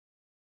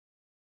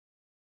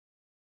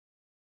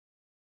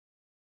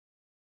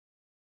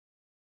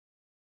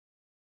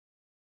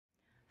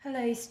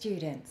Hello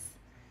students.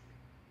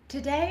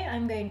 Today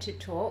I'm going to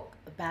talk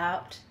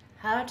about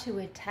how to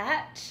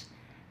attach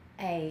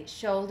a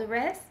shoulder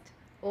rest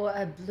or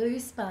a blue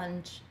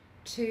sponge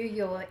to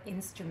your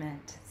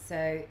instrument.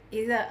 So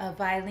either a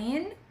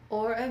violin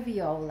or a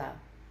viola.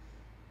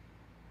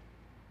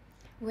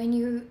 When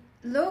you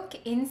look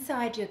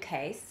inside your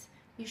case,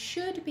 you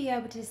should be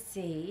able to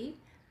see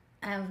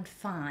and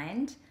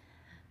find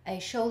a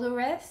shoulder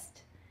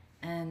rest,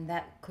 and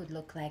that could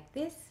look like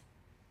this,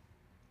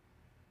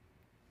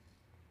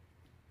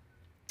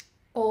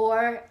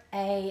 or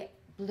a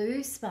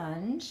blue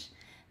sponge.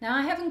 Now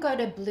I haven't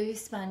got a blue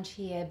sponge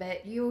here,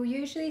 but you'll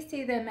usually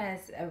see them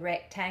as a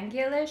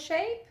rectangular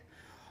shape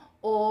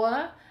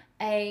or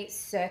a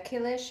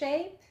circular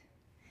shape,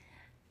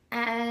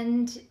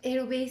 and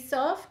it'll be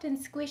soft and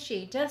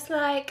squishy, just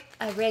like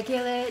a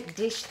regular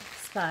dish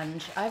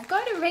sponge. I've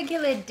got a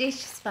regular dish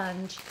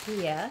sponge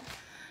here,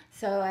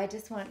 so I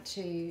just want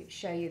to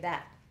show you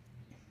that.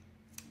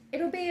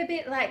 It'll be a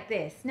bit like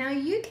this. Now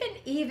you can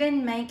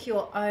even make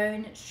your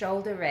own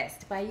shoulder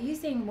rest by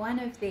using one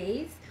of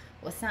these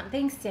or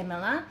something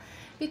similar,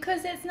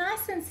 because it's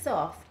nice and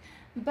soft.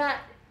 But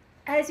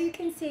as you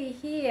can see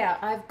here,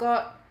 I've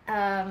got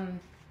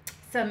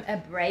some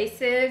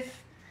abrasive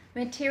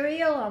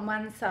material on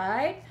one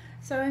side.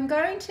 So I'm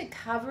going to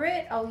cover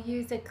it. I'll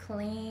use a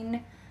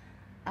clean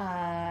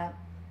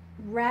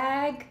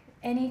rag.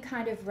 Any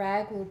kind of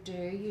rag will do.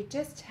 You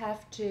just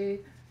have to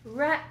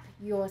wrap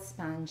your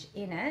sponge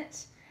in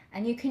it,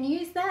 and you can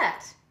use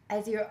that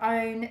as your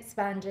own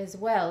sponge as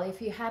well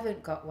if you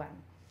haven't got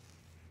one.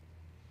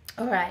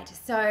 Alright,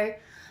 so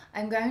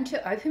I'm going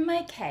to open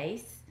my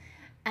case,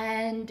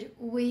 and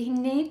we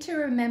need to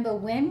remember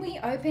when we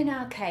open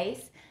our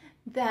case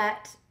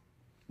that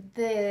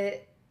the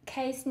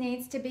case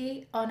needs to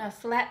be on a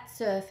flat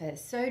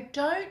surface. So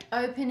don't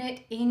open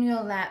it in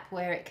your lap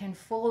where it can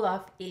fall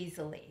off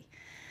easily.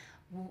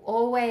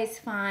 Always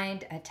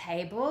find a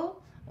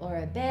table or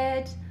a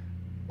bed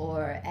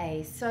or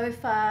a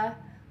sofa,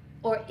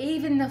 or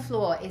even the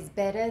floor is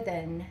better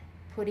than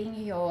putting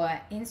your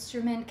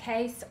instrument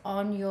case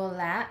on your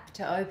lap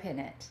to open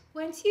it.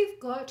 Once you've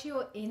got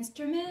your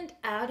instrument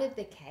out of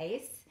the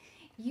case,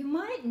 you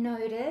might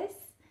notice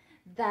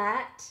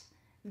that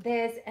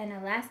there's an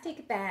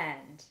elastic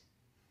band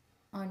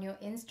on your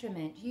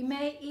instrument. You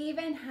may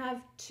even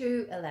have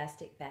two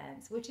elastic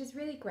bands, which is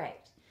really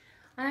great.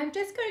 I'm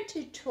just going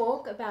to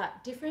talk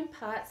about different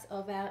parts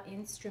of our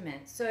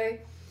instrument. So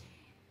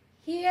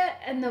here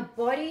in the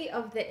body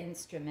of the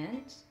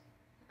instrument,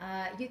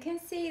 you can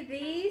see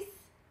these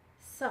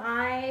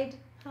side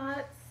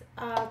parts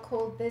are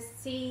called the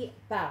C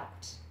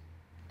bout,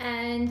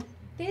 and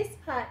this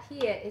part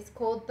here is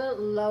called the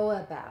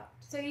lower bout.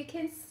 So you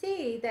can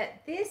see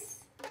that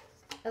this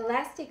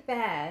elastic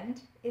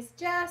band is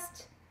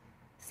just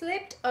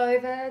slipped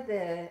over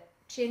the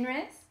chin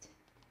rest,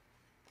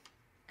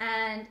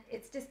 and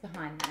it's just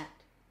behind that,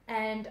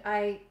 and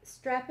I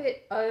strap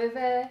it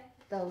over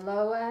the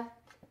lower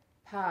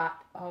part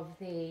of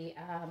the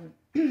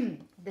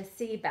the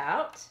C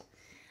bout,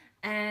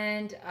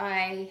 and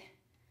I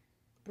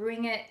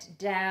bring it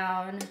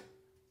down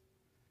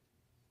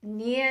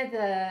near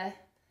the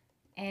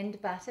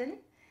end button,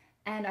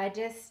 and I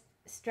just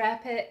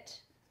strap it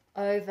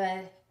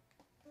over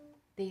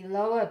the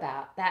lower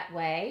bout that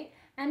way.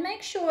 And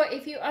make sure,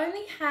 if you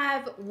only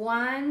have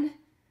one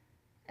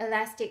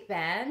elastic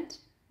band,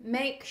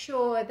 make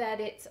sure that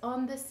it's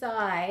on the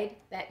side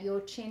that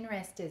your chin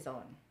rest is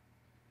on.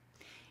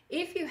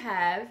 If you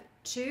have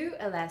two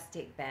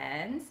elastic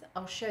bands,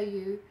 I'll show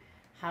you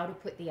how to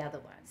put the other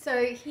one.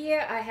 So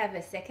here I have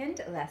a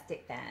second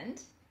elastic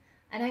band,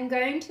 and I'm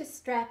going to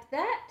strap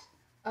that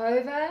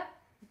over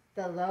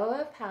the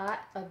lower part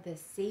of the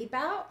C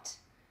bout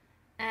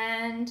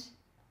and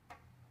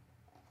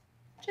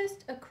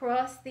just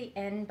across the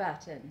end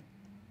button.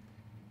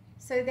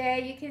 So there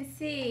you can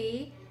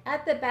see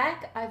at the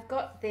back I've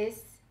got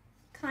this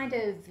kind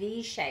of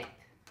V shape.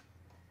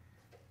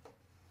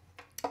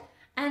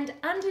 And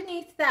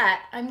underneath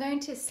that, I'm going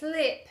to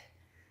slip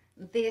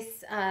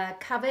this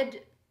covered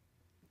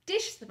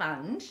dish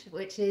sponge,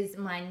 which is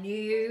my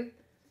new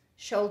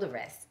shoulder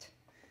rest.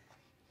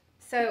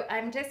 So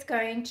I'm just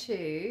going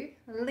to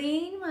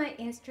lean my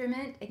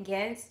instrument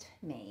against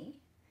me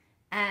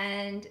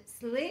and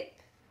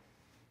slip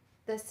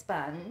the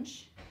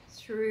sponge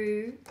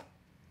through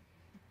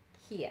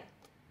here.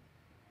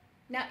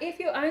 Now, if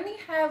you only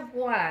have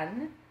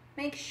one,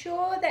 make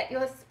sure that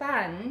your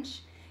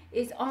sponge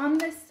is on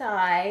the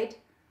side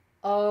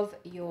of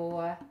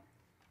your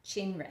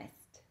chin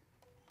rest.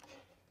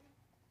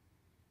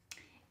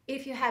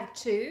 If you have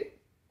two,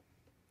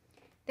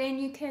 then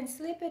you can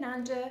slip it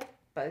under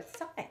both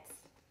sides,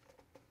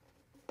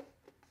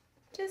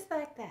 just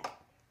like that.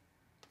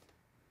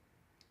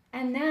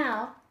 And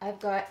now I've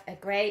got a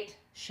great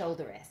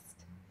shoulder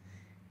rest,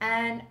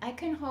 and I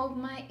can hold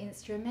my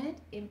instrument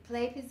in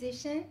play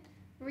position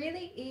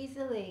really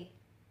easily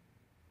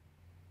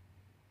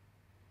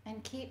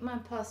and keep my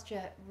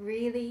posture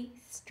really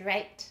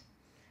straight,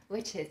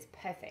 which is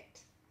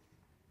perfect.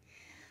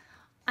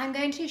 I'm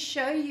going to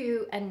show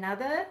you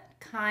another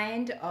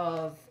kind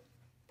of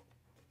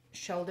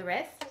shoulder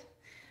rest.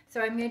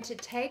 So I'm going to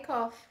take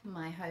off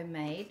my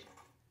homemade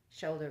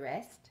shoulder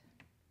rest,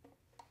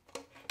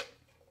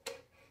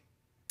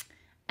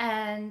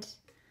 and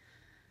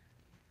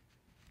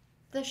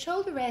the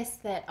shoulder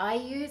rest that I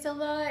use a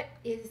lot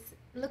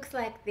looks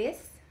like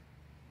this,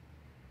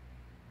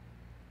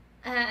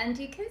 and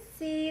you can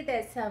see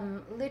there's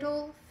some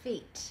little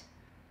feet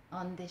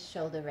on this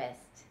shoulder rest,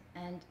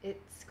 and it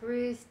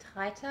screws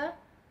tighter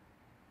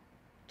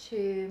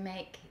to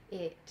make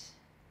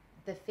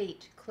the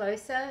feet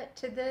closer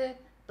to the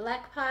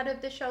black part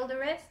of the shoulder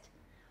rest,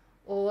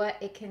 or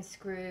it can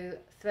screw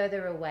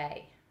further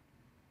away.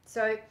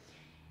 So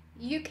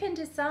you can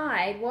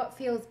decide what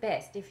feels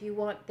best, if you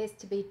want this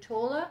to be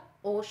taller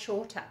or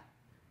shorter.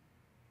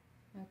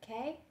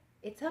 Okay,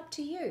 it's up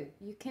to you.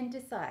 You can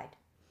decide.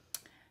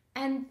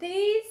 And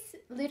these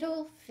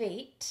little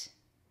feet,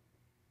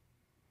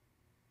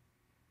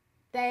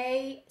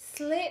 they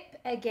slip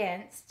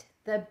against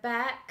the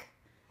back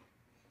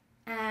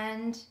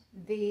and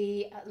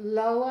the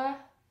lower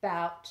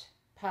bout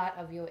part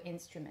of your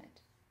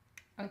instrument.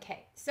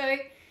 Okay, so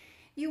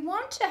you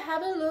want to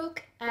have a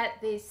look at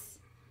this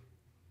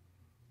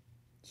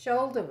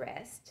shoulder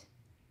rest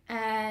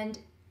and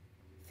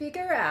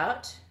figure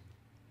out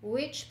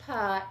which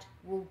part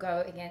will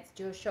go against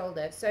your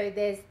shoulder. So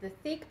there's the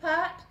thick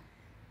part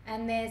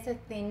and there's a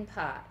thin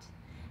part.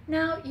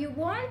 Now you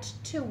want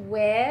to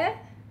wear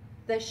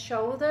the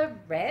shoulder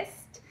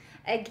rest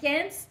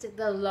against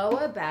the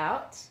lower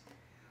bout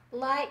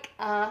like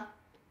a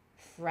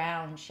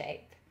frown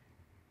shape,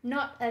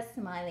 not a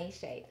smiley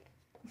shape.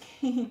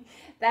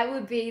 That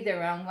would be the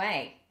wrong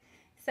way.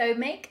 So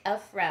make a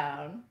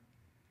frown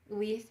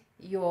with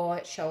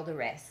your shoulder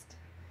rest,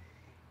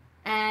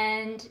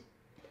 and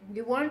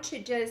you want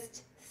to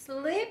just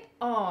slip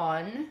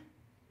on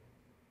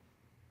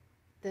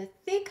the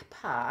thick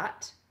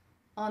part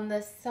on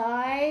the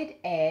side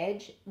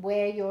edge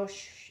where your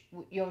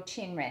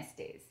chin rest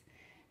is.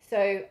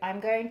 So I'm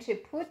going to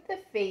put the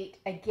feet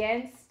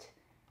against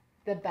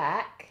the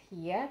back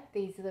here,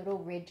 these little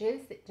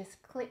ridges, it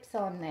just clips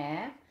on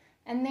there,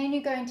 and then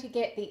you're going to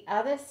get the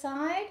other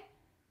side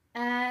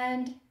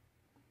and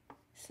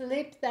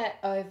slip that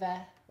over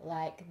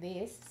like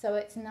this so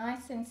it's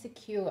nice and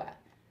secure.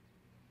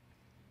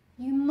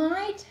 You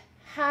might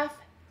have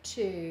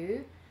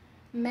to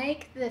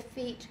make the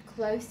feet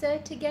closer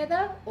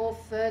together or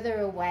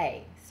further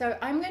away. So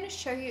I'm going to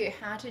show you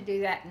how to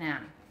do that now.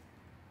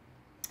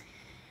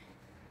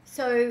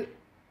 So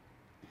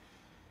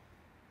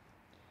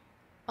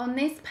on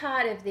this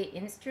part of the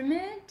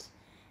instrument,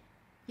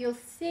 you'll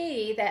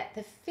see that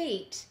the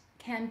feet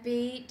can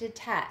be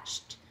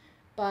detached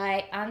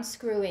by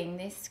unscrewing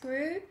this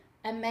screw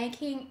and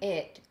making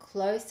it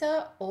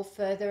closer or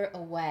further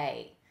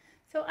away.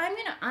 So I'm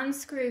going to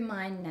unscrew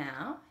mine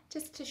now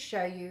just to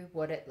show you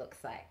what it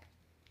looks like.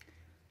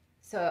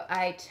 So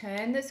I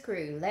turn the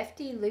screw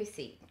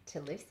lefty-loosey to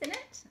loosen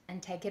it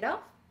and take it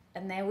off,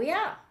 and there we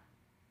are.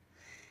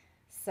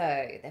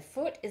 So the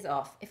foot is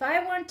off. If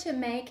I want to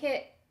make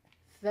it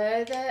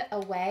further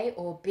away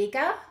or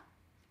bigger,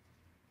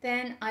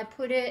 then I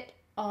put it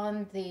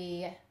on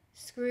the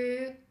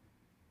screw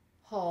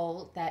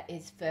hole that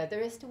is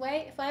furthest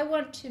away. If I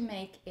want to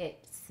make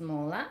it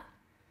smaller,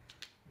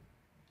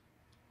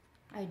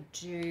 I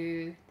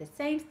do the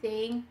same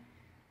thing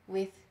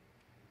with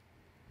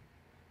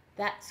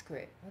that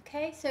screw.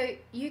 Okay, so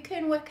you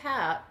can work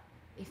out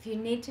if you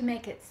need to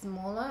make it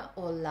smaller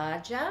or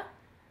larger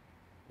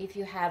if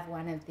you have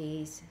one of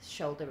these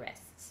shoulder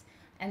rests.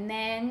 And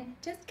then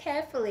just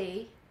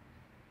carefully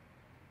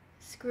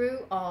screw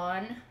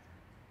on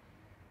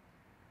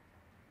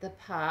the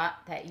part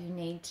that you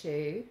need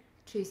to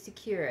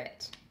secure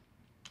it.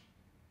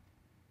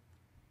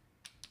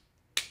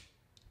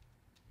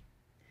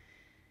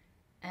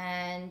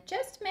 And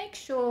just make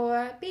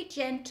sure, be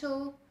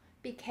gentle,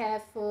 be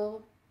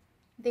careful.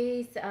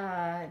 These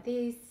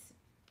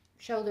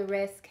shoulder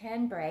rests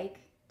can break,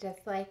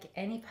 just like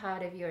any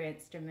part of your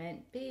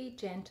instrument. Be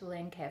gentle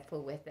and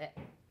careful with it.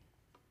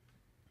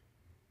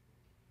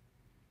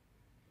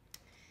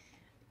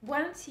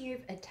 Once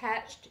you've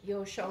attached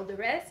your shoulder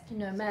rest,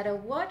 no matter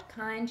what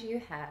kind you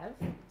have,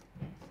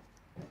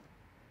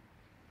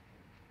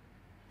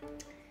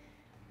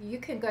 you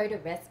can go to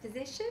rest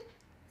position,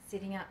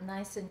 sitting up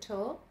nice and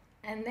tall,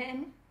 and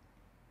then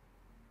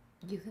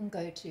you can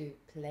go to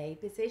play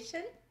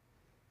position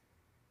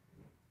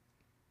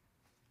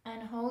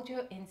and hold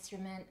your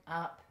instrument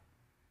up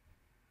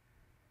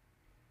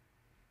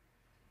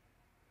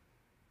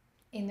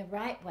in the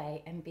right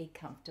way and be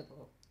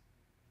comfortable.